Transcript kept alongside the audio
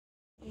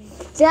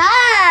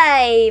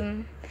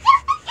Time!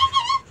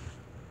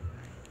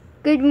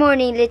 Good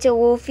morning, little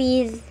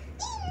wolfies.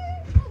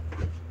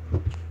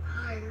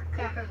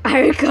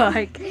 Ark,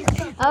 ark.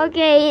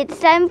 Okay, it's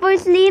time for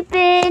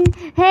sleeping.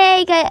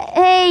 Hey,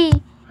 hey,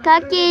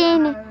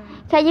 Kakin,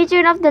 can you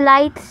turn off the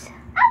lights?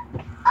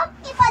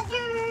 Okay,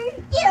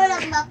 Badger. You don't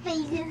have my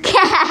faces.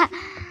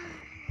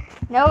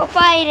 No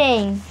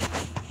fighting.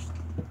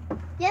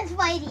 Just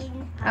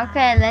fighting.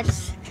 Okay,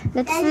 let's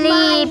That's sleep.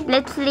 mine.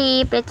 Let's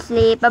sleep. Let's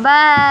sleep. Bye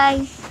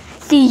bye.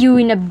 See you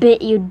in a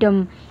bit, you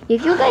dumb.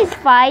 If you guys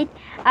fight,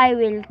 I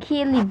will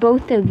kill you,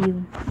 both of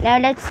you. Now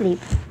let's sleep.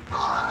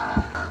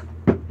 Calvin.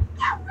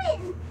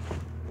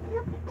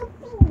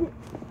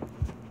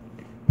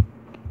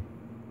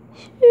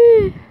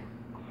 Shoo.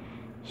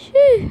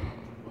 Shoo.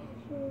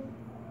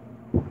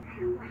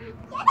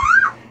 Get up.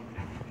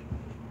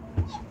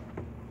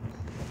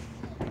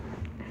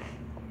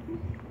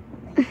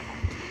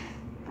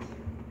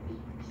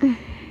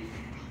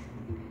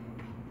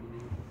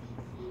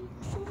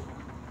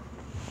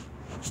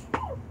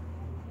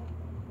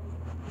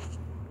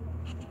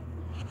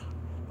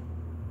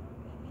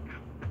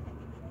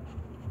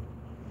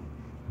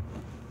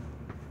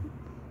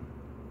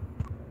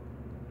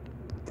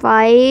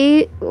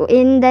 5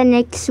 in the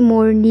next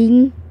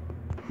morning.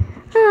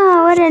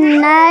 Ah, what a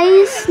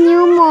nice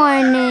new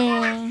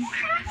morning.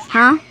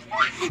 Huh?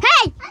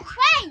 Hey!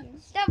 Hey!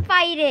 Stop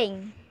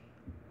fighting.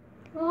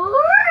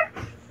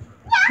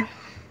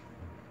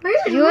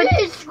 You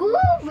school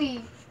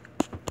me.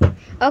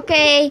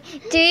 okay?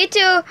 Do you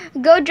two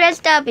go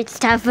dressed up? It's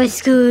time for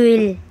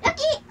school.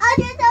 Okay, I'll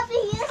just have to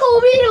hear.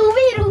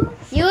 Scooby-Doo.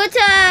 You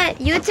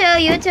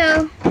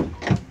two.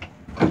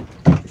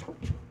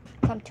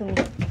 Come to me.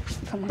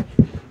 Come on.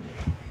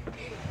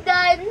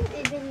 Done.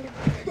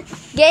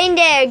 Get in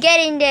there. Get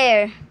in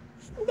there.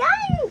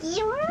 Done.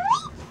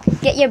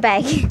 Get your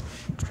bag.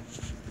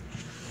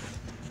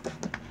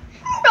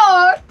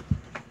 No.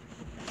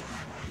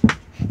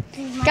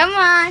 Come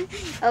on.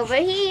 Over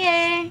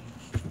here.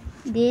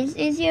 This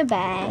is your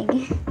bag.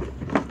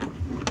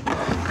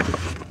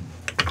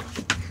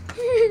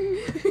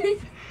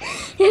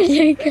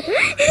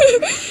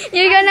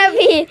 You're gonna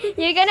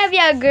be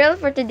a girl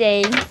for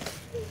today.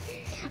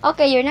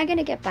 Okay, you're not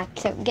gonna get back.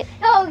 So get.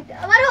 Oh,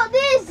 what about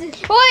this?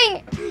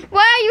 Boy,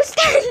 why are you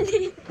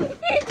standing?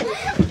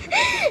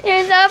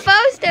 You're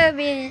supposed to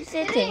be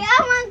sitting.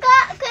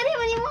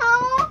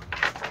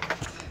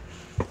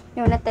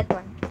 No, not that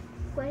one.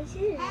 What is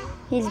it?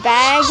 His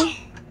bag.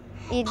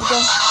 It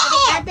go.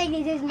 I think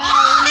this is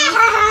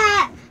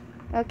mine.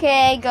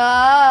 Okay,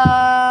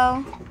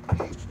 go.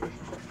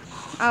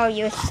 Oh,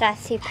 you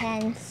sassy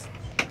pants.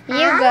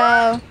 You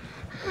go.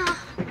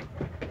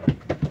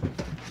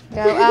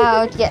 Go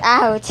out. Get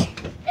out.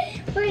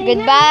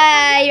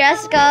 Goodbye,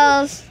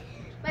 rascals.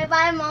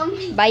 Bye-bye, Mom.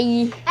 Bye.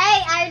 Hey,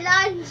 I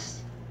lunch.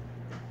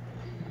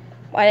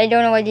 Well, I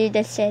don't know what you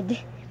just said.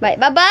 Bye.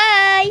 Bye-bye.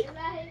 Bye.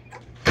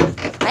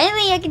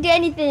 Finally, I can do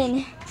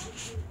anything.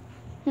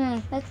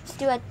 Let's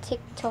do a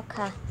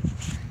TikToker.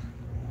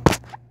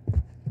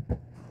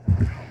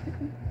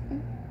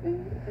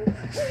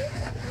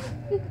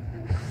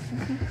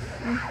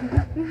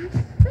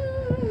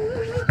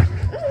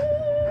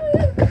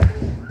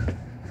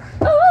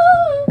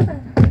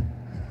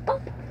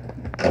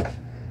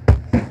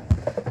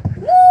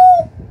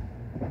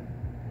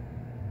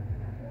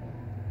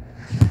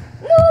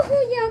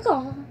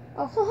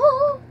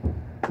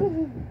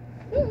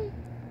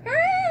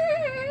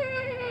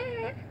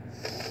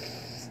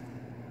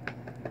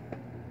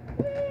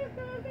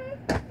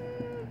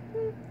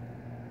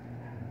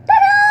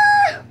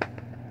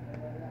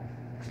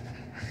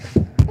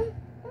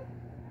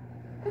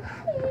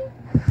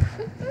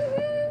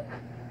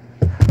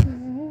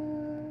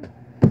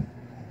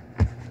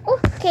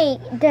 Okay,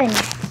 done.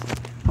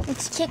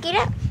 Let's check it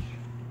out.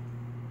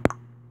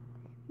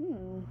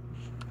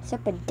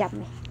 Super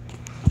dummy.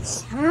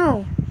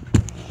 So,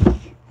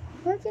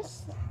 we'll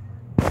just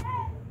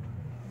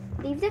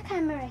leave the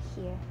camera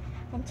here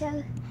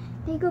until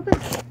they go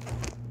back.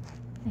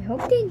 I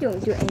hope they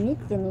don't do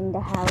anything in the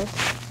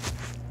house.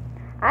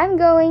 I'm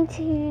going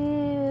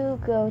to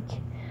go to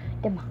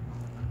the mall.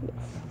 Yes.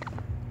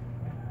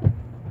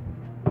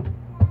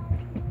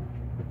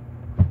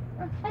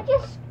 I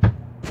just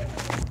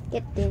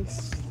get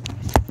this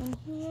in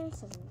here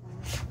so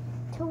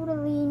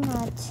totally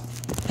not.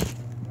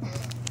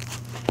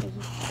 There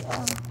you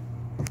go.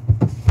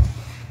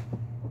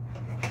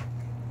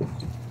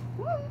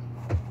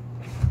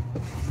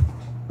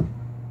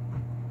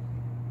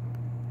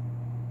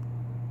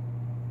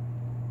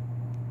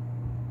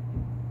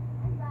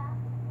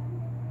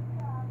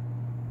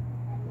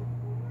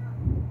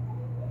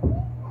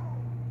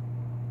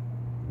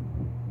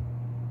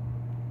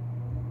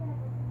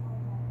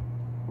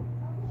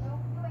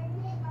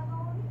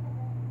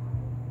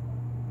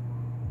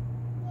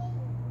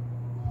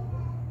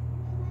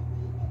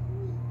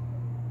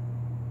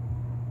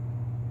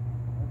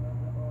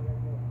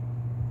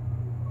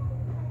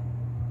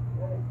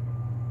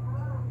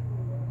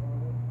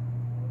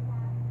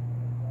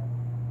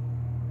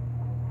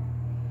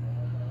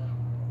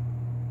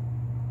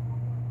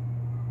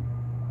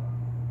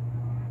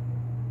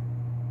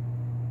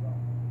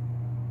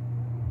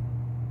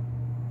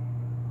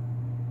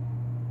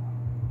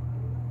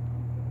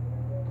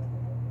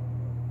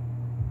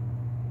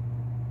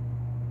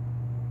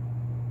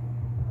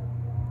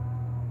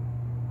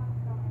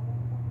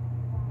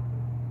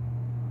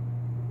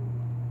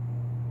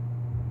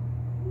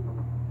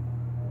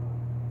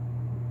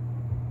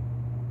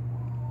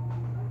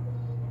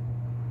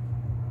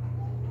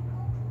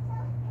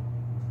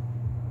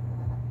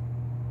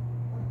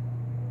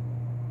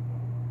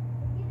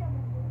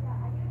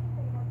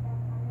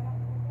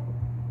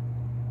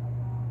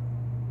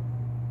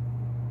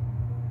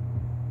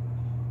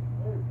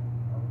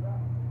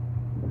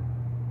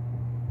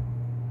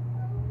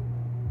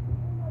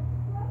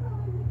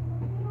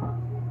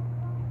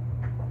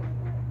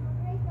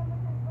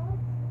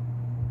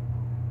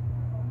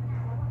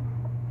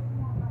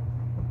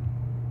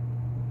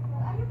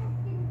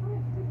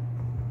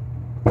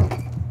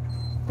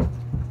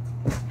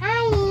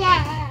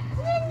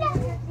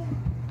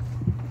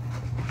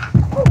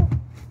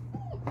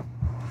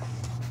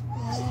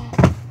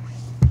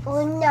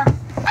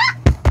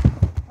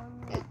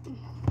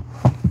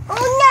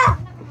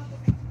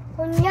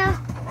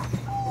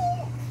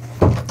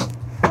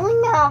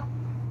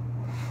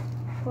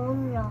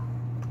 Uno.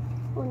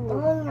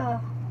 Uno.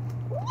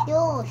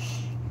 Dos.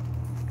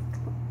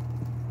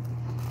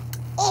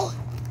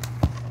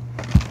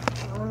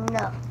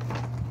 Uno.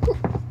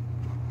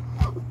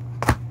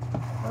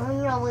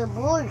 Uno with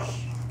bush.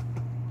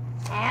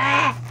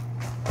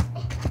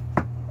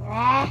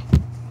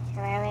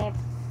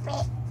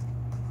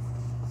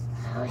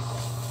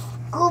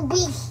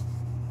 Scooby.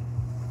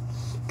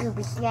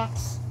 Scooby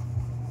snacks.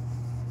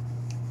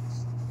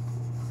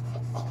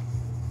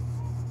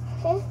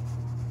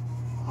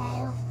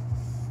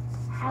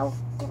 How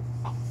do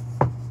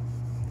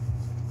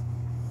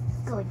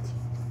good.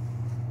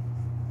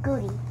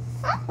 Goody.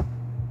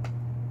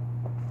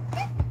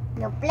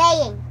 No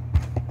playing.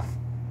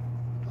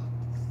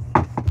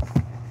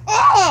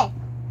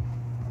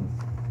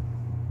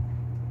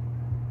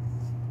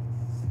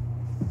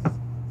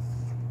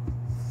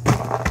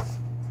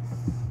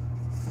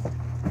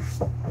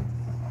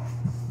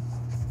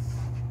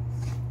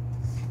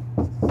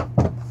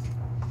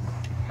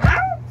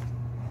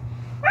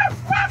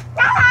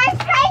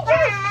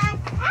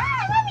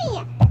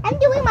 I'm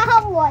doing my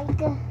homework.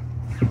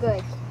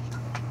 Good.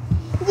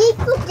 You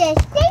could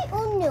just stay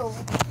or no.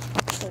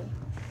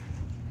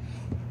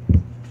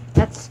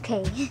 That's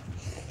okay. Hey,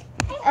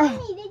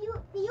 Mommy, did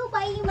you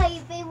buy my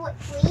favorite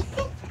sweet?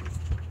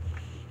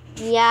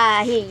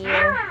 Yeah, here you.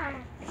 Ah.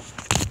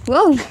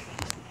 Whoa.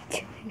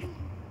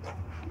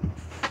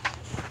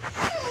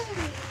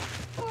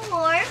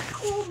 More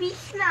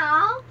Scoobies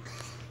now.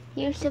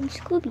 Here's some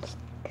Scooby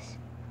snacks.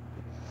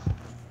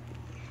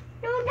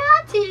 No,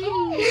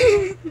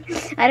 nothing.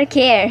 I don't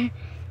care.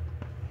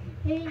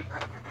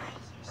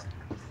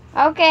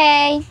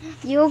 Okay,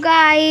 you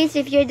guys,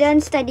 if you're done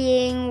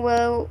studying,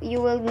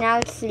 you will now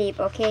sleep,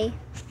 okay?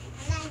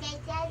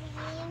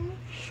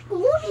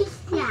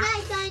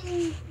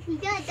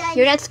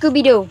 You're not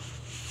Scooby-Doo.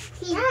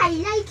 Yeah, I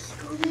like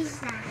Scooby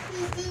snack.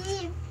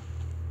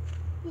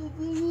 He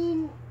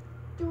didn't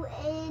do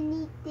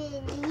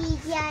anything. He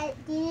just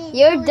didn't.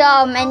 You're do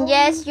dumb, his and own-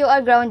 yes, you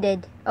are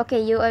grounded.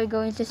 Okay, you are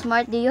going to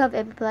smart. Do you have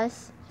A+?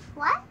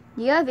 What?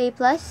 Do you have A+?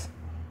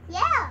 Yeah,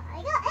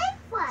 I got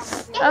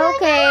X1.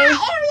 Okay.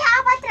 Area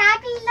of a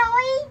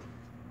trapezoid.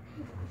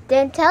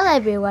 Then tell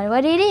everyone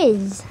what it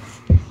is.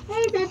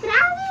 There's a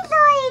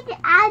trapezoid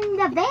and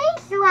the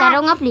base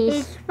Taro nga, one please.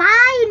 is 5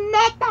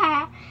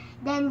 meter.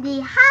 Then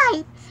the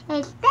height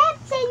is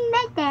 15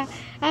 meter.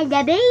 And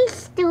the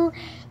base 2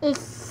 is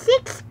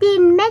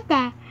 16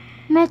 meter.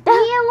 Meta?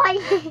 You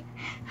want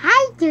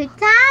height 2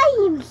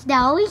 times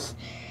those.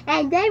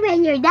 And then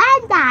when you're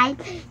done time,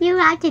 you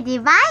have to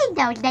divide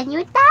those. Then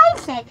you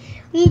times it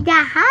with the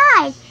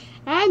height.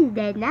 And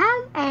the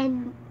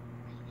and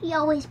you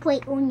always play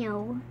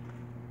Uno.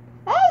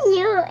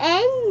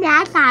 And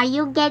that's how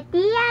you get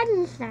the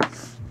answer.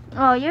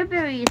 Oh, you're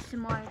very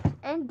smart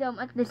and dumb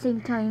at the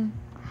same time.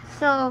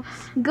 So,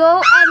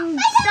 go and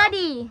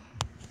study.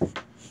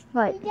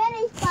 What? You get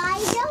a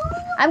spider?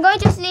 I'm going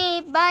to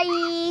sleep.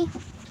 Bye.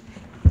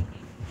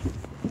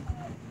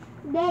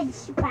 Dead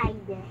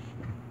spider.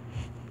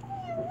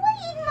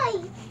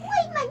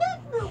 Wait, my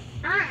notebook.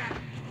 Ah.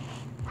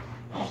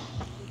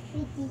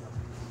 It is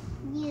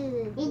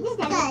you. It is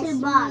a little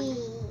bug.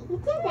 It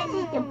is a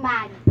little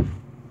bug.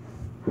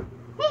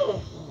 Hey.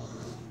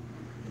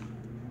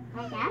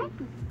 Like that?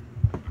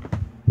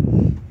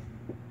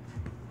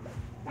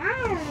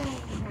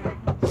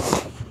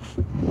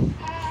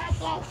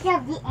 So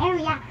the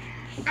area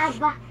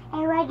of a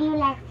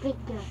regular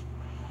figure.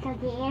 So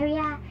the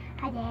area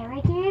of the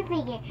regular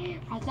figure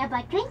is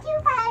about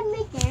 25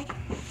 meters,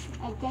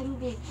 and then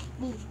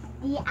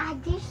the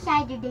other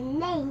side of the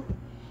length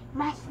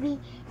must be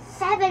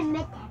 7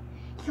 meters.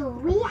 So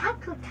we have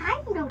to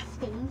time those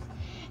things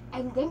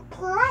and then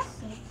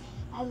plus it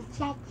and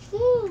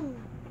cha-ching.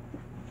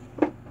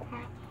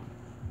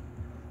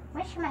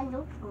 Where's my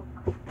notebook?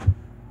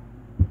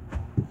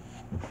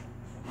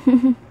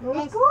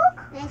 Notebook?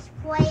 Let's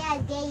play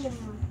a game.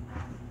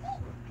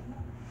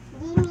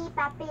 Give me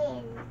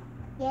papel.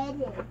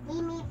 Yellow.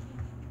 Give me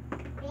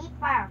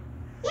paper.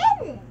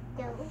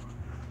 Yellow.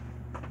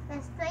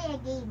 Let's play a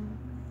game.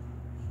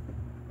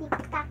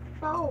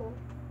 Tic-tac-toe.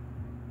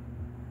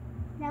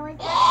 Now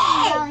it's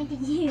going to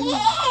do.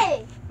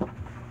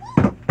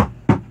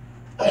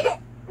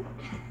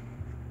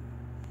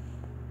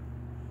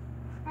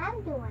 How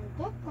do I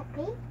get the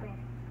paper?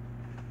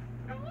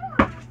 I know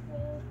how to.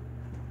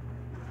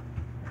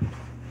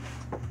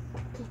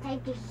 Okay, time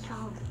to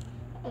solve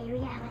the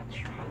area of a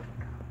triangle.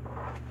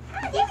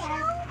 This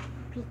one.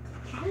 Pick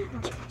the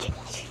triangle.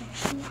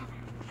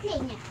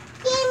 Give me!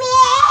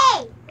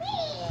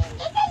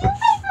 It's a new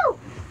pencil!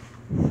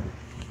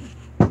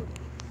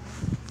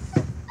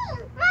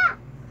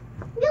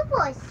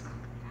 Lupus!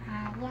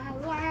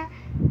 Yeah.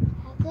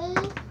 Okay,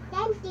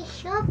 time to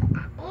solve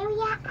an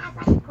area of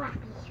a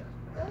scrappy shoot.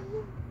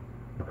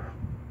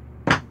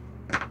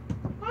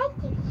 Time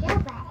to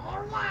solve an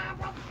area of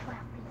a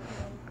scrappy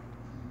shoot.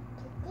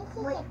 This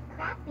is a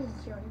scrappy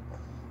shoot,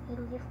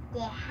 and if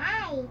the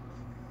height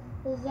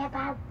is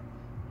about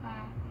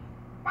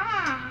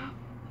 5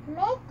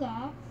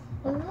 meters,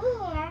 and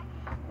here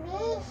we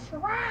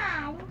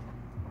one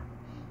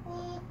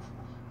is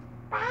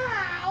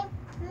 5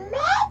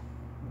 mét.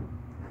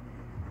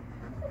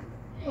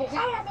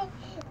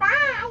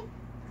 Five.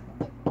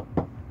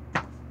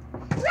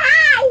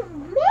 5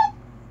 mét.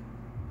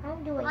 I'm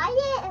doing.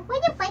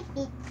 What if I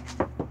did?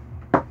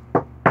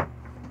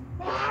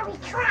 Yeah, we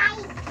try.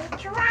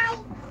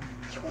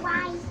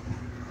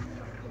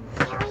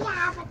 Here we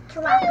have a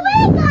try. Oh my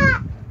God.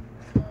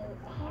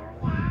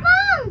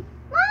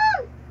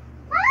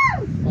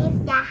 Mom! It's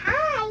the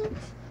height.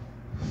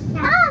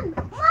 Mom!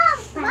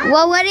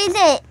 Well, what is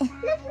it? Look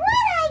what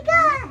I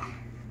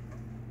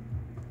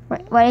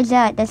got. What is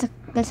that? That's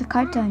a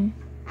carton.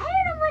 I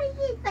don't know what it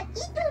is, but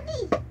you do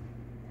this.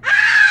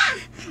 Ah!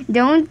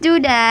 Don't do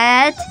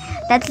that.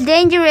 That's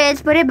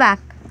dangerous. Put it back.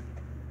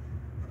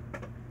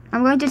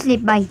 I'm going to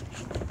sleep. Bye.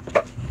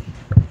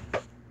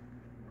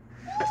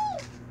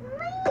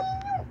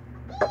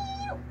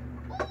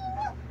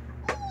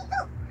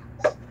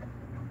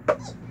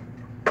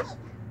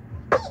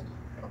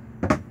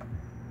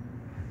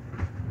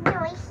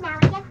 Now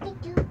we have to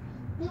do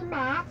the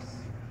maths.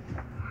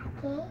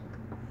 Okay.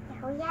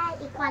 Now yeah,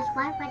 equals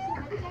 1 plus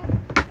equals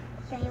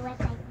show you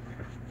what I did.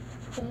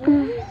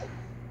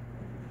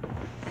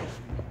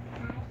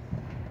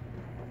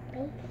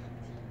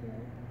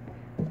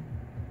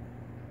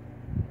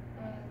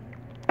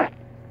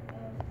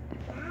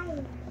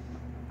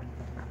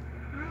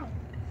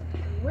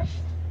 Wish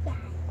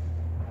that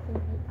in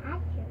the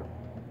other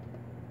way.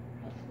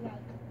 I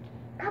like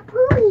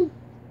kapooey.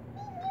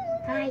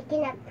 I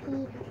cannot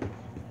pee.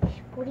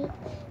 Put it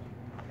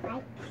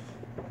like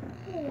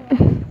here.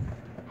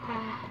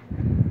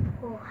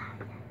 So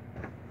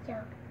the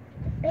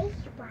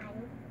base one.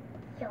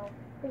 So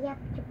we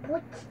have to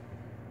put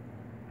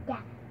the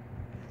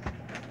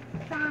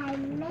 5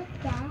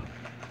 meter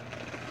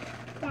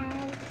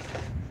times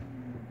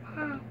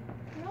half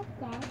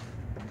meter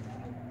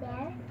right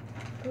there.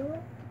 2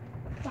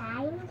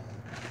 times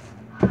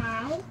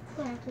height.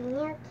 Okay.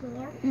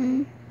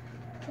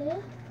 Okay.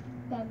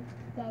 Then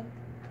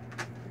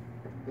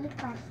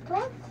equals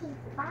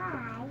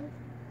 25.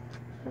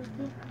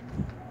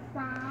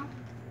 25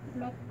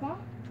 meter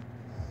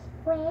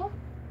square.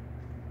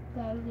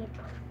 Then you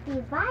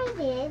divide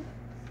it,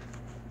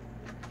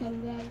 and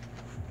then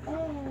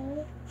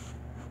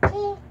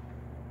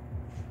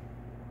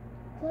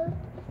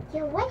so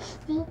what's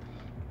the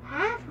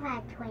half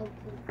of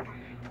 25?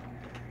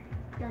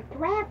 So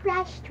 12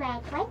 plus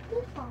 12,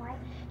 24.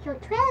 So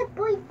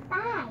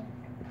 12.5.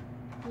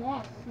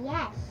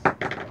 Yes.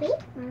 Big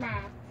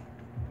math.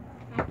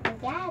 I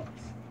forgot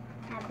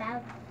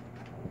about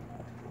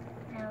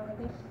how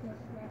this is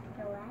not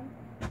the one.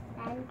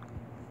 And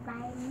 5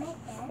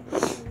 meters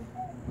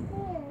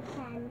here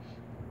times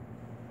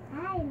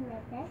 5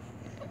 meters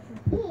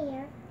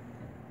here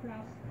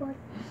plus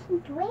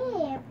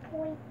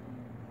 12.5.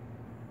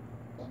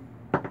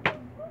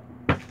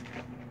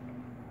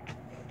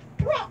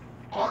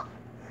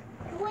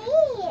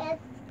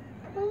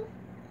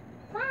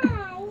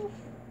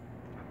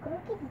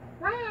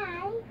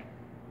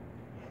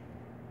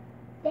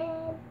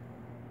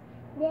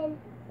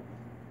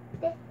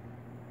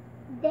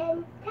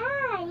 Then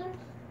times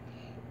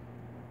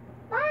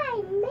 5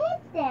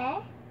 meter,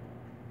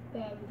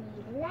 then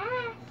the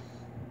last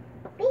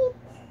bit,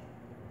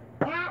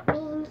 that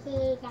means is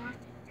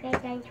we're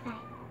going to try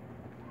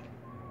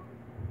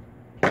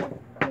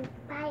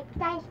 5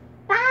 times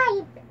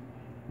 5.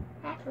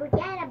 I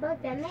forgot about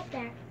the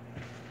meter.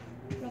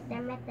 Meter.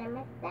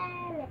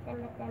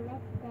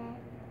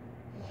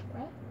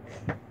 Square.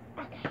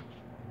 Okay.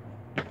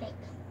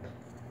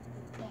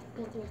 Yes,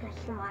 this is a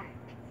smart.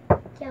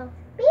 So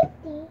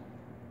 50,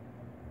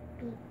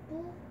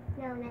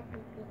 no, not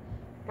 50,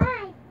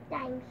 5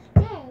 times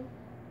 10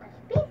 equals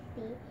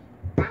 50,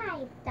 5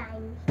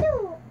 times 2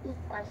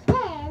 equals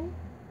 10,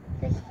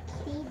 so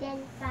 60, then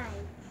 5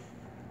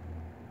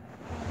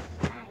 times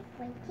 5,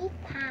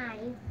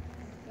 25,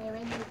 and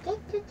when you get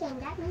to 10,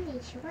 that means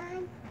it's 162.5,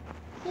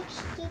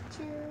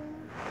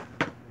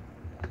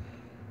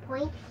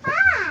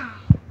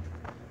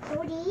 so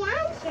the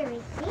answer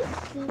is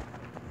 60.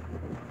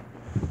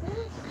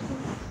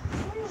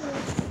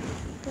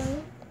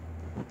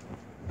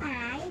 5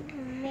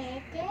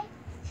 meters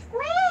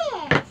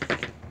square.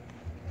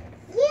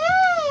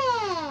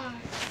 Yeah,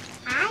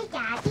 I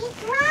got it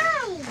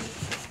right.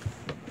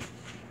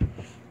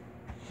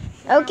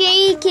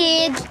 Okay,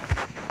 kids.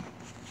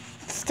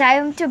 It's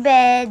time to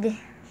bed.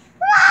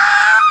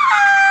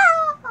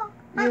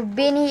 You've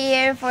been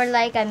here for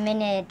like a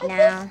minute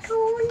now. Is this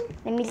cool?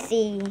 Let me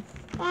see. Do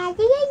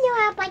you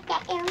know about the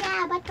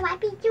area about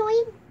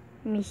Wapizoid?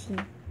 Let me see.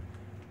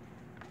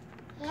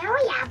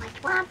 Area about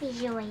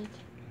Wapizoid.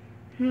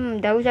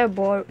 Those are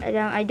bored.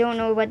 I don't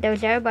know what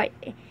those are, but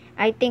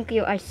I think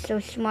you are so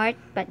smart,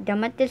 but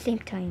dumb at the same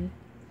time.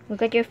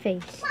 Look at your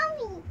face.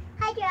 Mommy,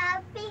 I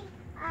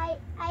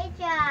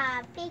draw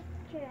a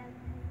picture.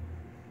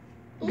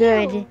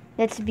 Good. Ew.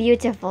 That's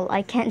beautiful.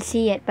 I can't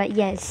see it, but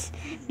yes,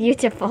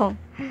 beautiful.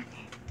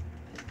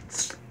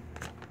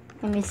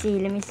 Let me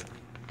see.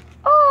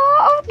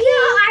 Oh, okay.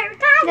 You are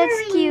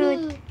That's covering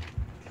cute. me.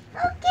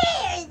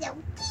 Okay, it's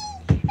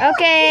okay.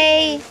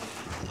 Okay.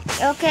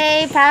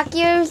 Okay, pack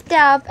your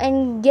stuff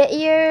and get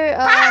your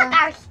Pack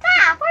our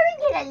stuff. Are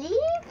we gonna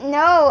leave?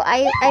 No,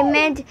 I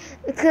meant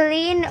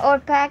clean or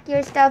pack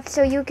your stuff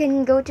so you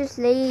can go to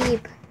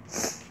sleep.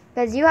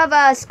 Cause you have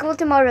a school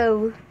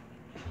tomorrow.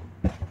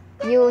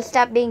 You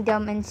stop being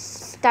dumb and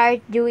start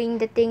doing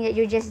the thing that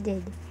you just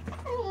did.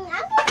 I'm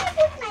gonna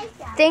do my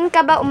stuff. Think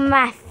about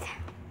math.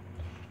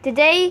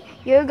 Today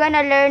you're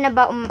gonna learn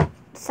about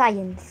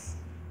science.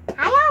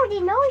 I already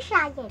know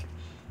science.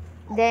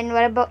 Then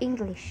what about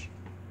English?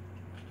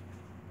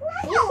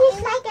 This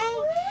is like I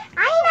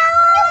know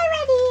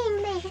already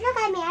English. Look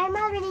at me, I'm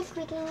already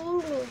speaking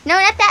English. No,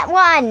 not that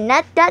one.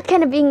 Not that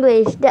kind of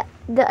English. The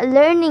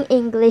learning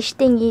English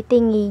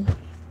thingy.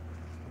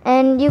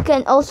 And you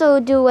can also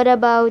do what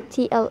about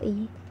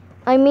TLE?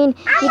 I mean,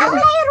 I you know don't.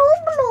 play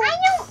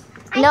Roblox.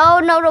 I know.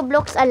 No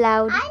Roblox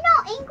allowed. I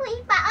know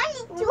English, but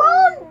only two.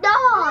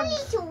 Roblox. Only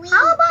 2 weeks.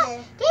 How about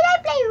did I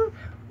play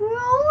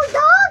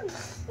Roblox?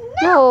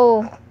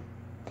 No.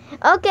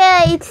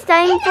 Okay, it's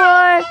time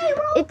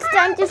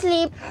to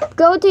sleep.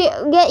 Go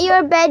to get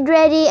your bed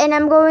ready, and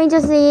I'm going to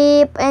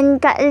sleep.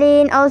 And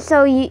Kathleen,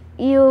 also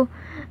you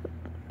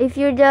if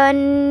you're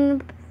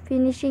done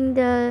finishing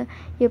your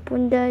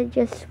punda,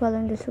 just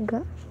swallow the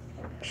suga.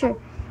 Sure.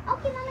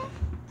 Okay, Mama.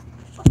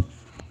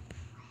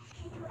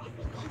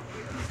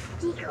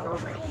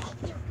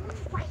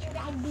 Why should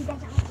I be the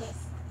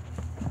youngest?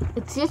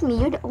 Excuse me,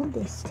 you're the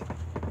oldest.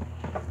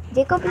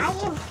 Jacob I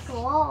is. am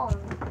strong.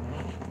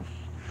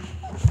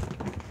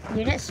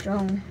 You're not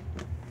strong.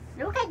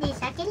 Look at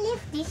this. I can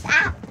lift this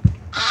up.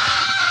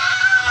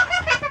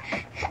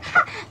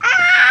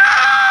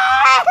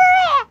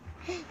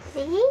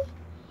 See?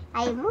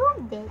 I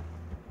moved it.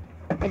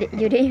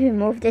 You didn't even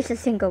move. There's a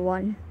single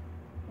one.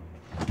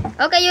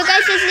 Okay, you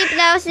guys should sleep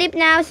now. Sleep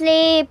now.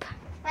 Sleep.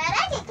 But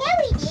I can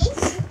carry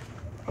this.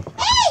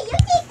 Hey, you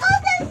take all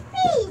the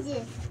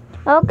space.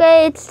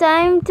 Okay, it's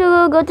time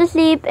to go to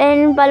sleep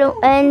and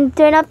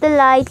turn off the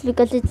lights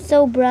because it's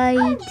so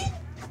bright.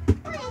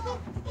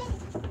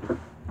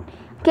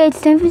 Okay,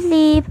 it's time to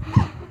sleep.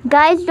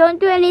 Guys, don't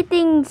do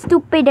anything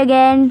stupid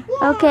again.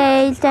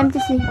 Okay, it's time to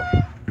sleep.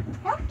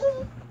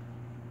 Okay.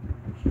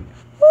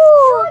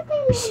 Ooh,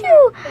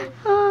 shoo,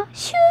 shoo,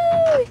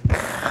 shoo,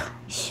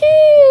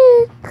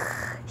 shoo,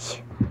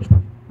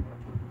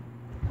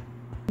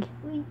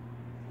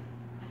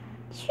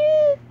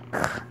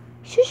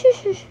 shoo, shoo, shoo,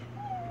 shoo.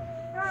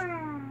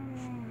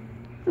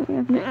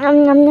 Nom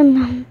nom nom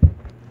nom.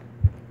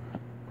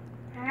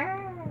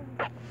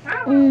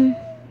 Mm.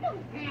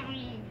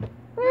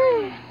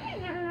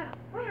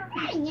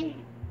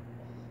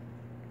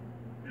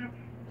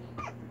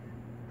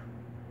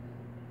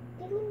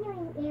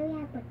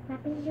 Area, but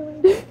Papa's doing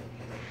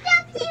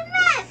Stop your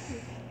mouth,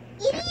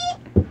 idiot!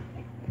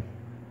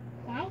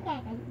 I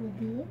got an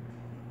idiot.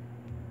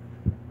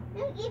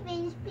 You don't even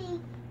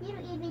speak. You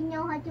don't even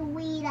know how to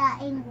read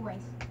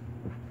English.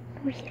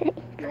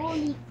 You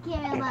only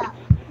care about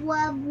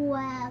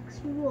Roblox,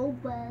 you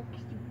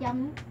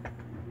dumb.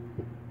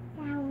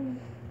 Now,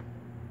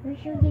 we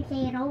should you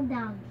say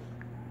Roblox.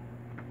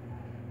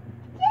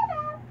 Get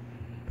up.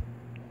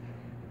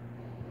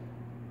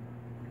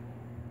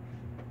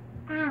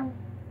 Ow.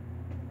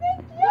 You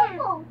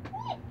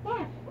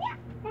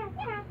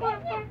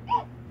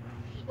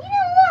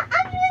know what?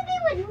 I'm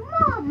living with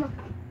Mom.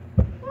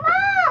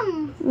 Mom!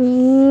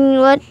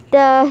 What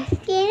the?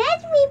 Can I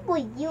sleep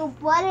with you?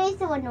 Brother is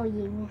so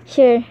annoying.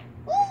 Sure.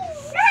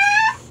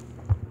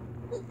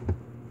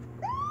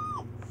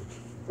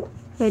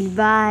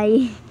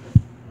 Goodbye.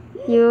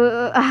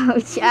 You.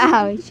 Ouch,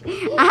 ouch,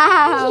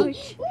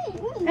 ouch.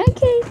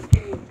 Okay.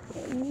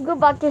 Go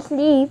back to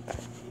sleep.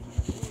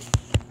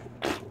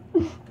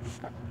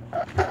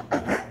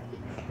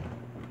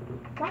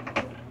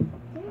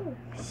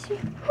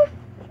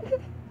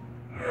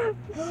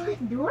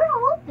 Door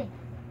open.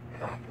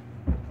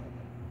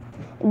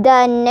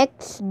 The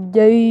next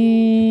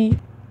day.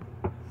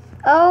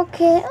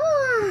 Okay.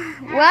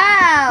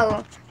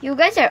 Wow. You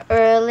guys are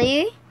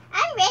early.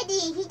 I'm ready.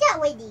 He's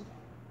not ready.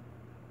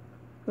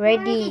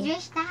 Ready.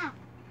 Just stop.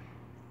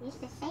 It's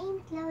the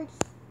same clothes.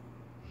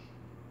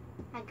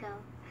 I go.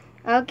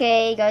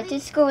 Okay, go to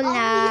school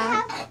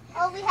now.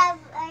 We have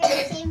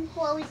the same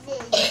clothes.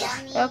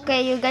 Dummy.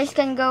 Okay, you guys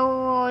can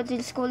go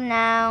to school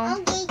now.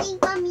 Okay,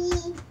 think for me.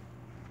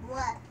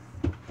 What?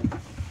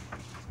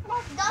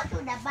 Let's go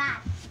to the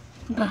bus.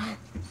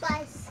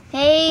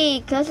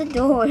 Hey, close the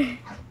door. And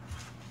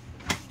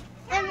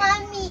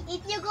mommy,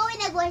 if you go in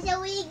the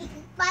grocery,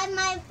 buy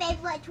my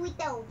favorite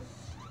Twitter.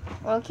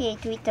 Okay,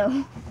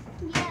 Twitter.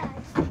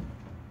 Yes.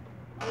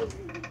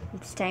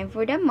 It's time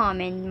for the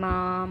mom and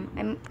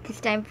mom.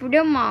 It's time for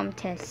the mom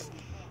test.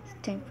 It's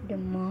time for the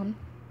mom.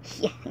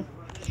 Yeah.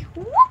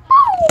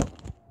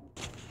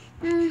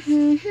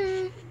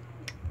 Mm-hmm.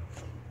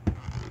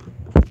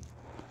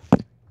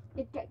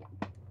 It's straight down.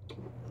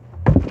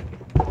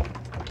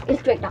 It's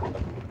straight down.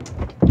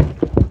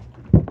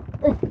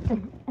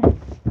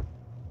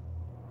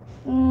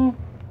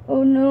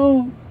 Oh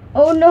no. Oh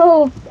Oh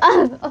no!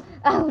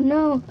 Oh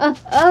no!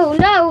 Oh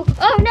no!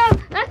 Oh no!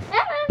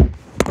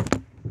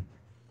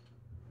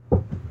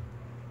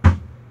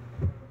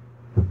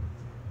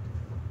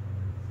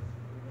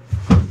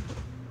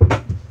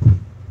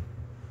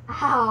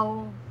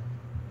 Ow!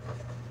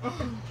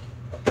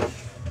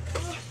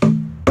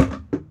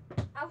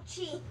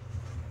 Ouchie!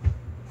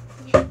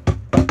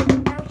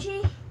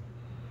 Ouchie!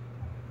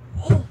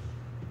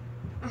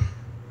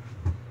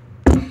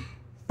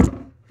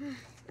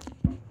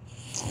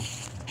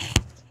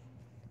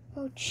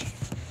 Ouch.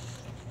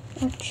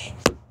 Ouch.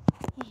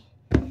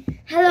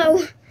 Hello.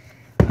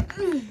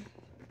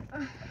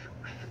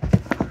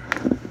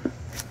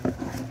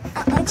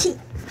 Ouchie.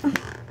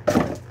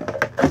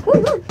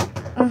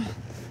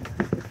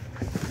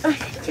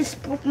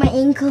 Just broke my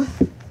ankle.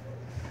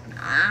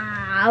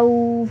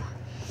 Ow.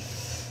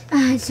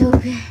 It's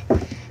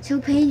so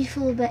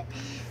painful, but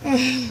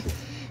hey,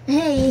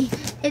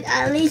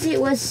 at least it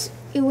was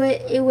I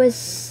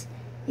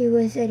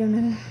don't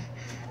know.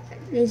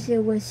 At least it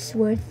was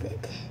worth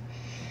it.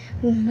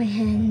 Oh, my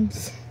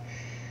hands.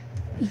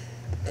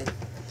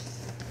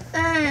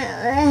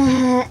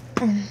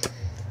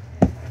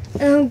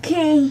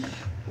 Okay,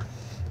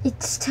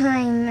 it's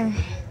time.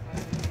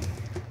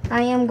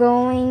 I am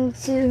going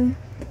to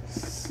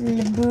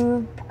sleep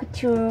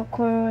to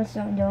course.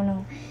 I don't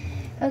know.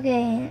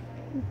 Okay.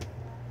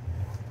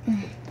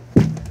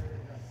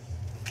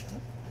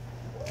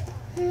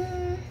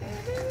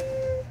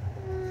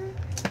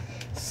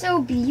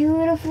 So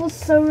beautiful,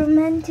 so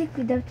romantic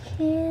with the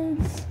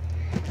kids.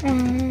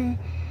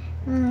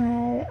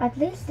 At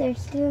least they're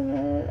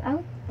still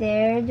out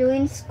there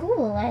doing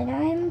school, and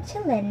I'm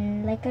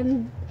chilling like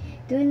I'm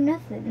doing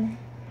nothing.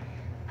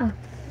 Oh,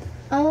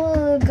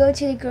 I'll go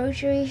to the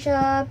grocery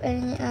shop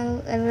and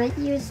I'll let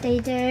you stay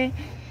there.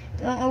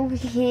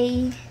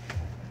 Okay.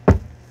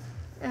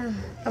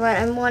 But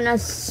I wanna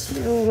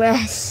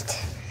rest.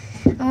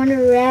 I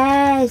wanna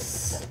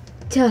rest.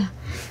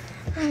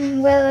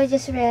 Well, I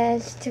just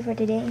rest for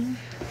today.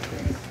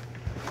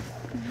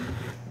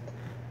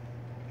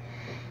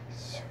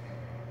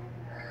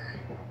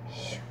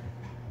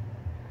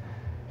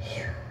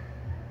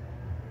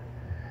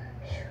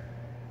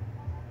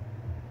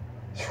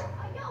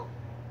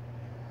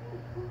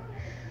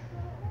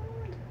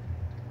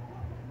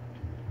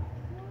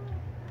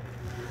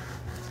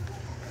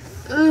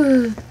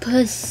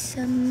 Puss.